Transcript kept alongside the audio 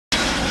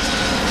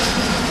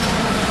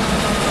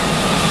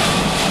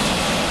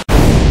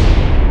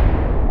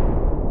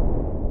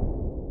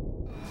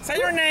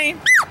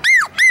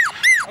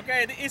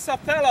Okay, it's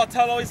Othello.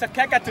 Othello is a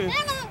cockatoo.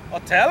 Othello.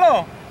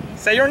 Othello.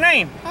 Say your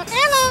name.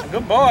 Othello.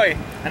 Good boy.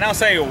 And now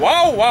say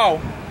wow, wow.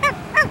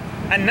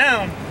 And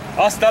now,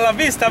 hasta la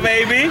vista,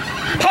 baby.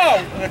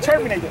 Pow! The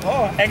Terminator.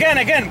 Oh,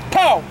 again.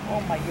 Pow!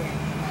 Oh my goodness.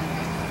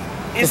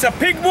 It's a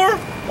pit bull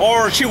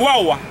or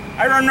chihuahua.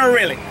 I don't know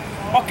really.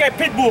 Okay,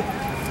 pit bull.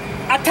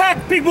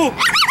 Attack, pit bull.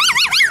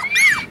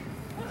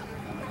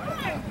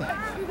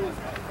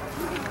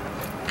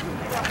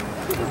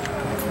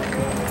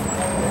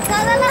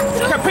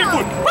 Okay, pit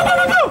bull.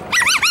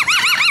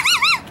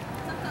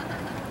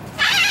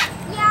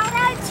 Y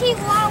ahora el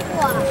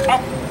chihuahua.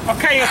 Oh,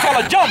 okay,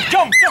 Othello,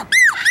 jump.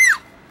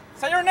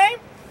 Say your name?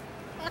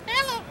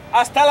 Othello.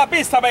 Hasta la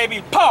vista,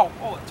 baby. Pow!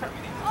 Oh,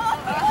 Terminator.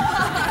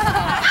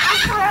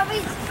 Hasta la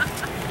vista.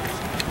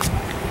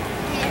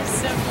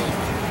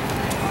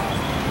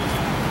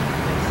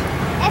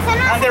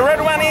 And the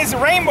red one is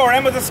rainbow,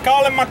 rainbow the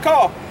skull and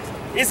macaw.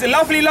 It's a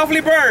lovely,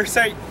 lovely bird.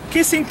 Say,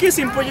 kissing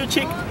for your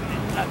cheek.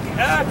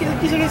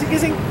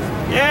 Kissing.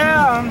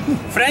 Yeah,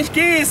 French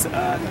kiss.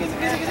 Kissing.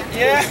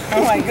 Yeah,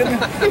 oh my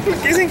goodness.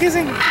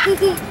 Kissing.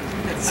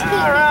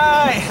 All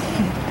right.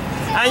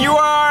 And you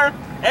are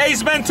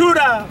Ace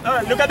Ventura.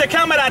 Look at the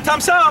camera,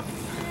 thumbs up.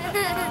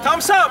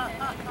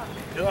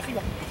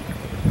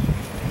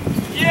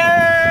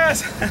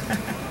 Yes.